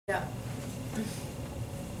Yeah.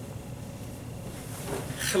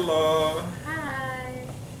 Hello. Hi.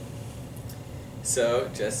 So,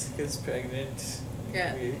 Jessica's pregnant.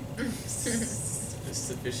 Yeah. We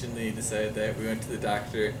sufficiently decided that we went to the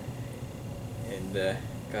doctor and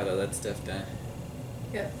got all that stuff done.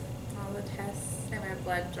 Yep. All the tests and my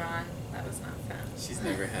blood drawn. That was not fun. She's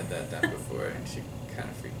never had that done before and she kind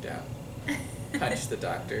of freaked out. Punched the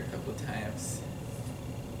doctor a couple of times.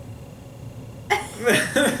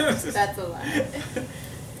 That's a lie.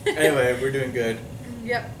 Anyway, we're doing good.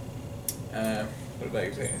 Yep. What about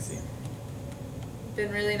your pregnancy?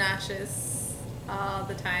 Been really nauseous all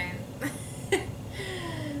the time.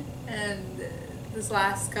 And this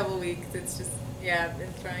last couple weeks, it's just, I've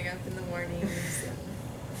been throwing up in the mornings. And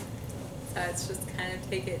so it's just kind of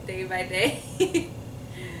take it day by day. It'll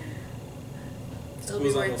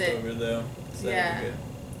be School's worth almost it. over though, so Yeah.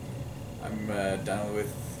 that'll be good. I'm done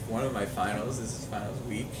with one of my finals. This is finals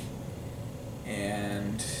week.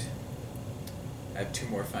 And I have 2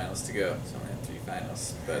 more finals to go, so I'm gonna have 3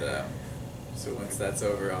 finals. But so once that's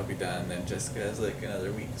over, I'll be done. Then Jessica has like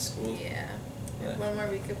another week of school. Yeah. Yeah. 1 more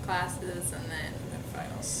week of classes and then And then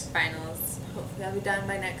finals. finals. Hopefully I'll be done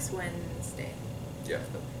by next Wednesday. Yeah.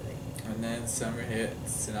 Hopefully. And then summer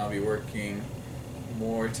hits, and I'll be working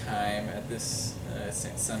more time at this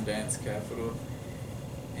Sundance Capital.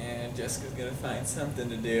 And Jessica's gonna find something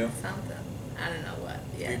to do. Something. I don't know what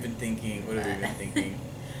yet. We've been thinking. What have we been thinking?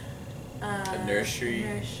 A nursery.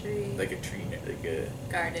 Nursery. Like a tree, like a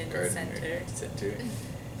garden center. Center.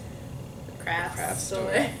 A craft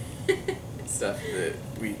store. Stuff that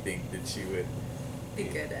we think that she would Be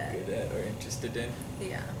good at. or interested in.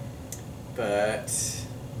 Yeah. But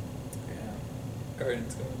yeah,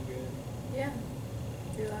 garden's going good. Yeah.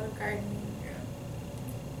 Do a lot of gardening. Yeah.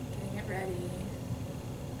 Getting it ready.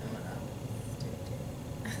 And what else do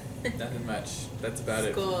we do? Nothing much. That's about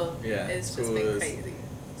it. School. Yeah. It's school just been is, crazy.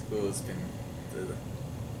 School has been the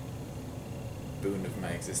boon of my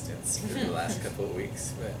existence for the last couple of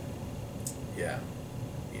weeks, but yeah,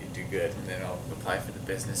 need to do good, and then I'll apply for the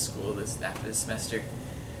business school after this semester.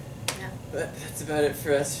 Yeah. But that's about it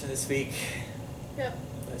for us for this week. Yep.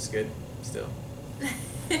 That's good. Still.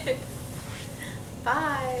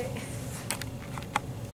 Bye.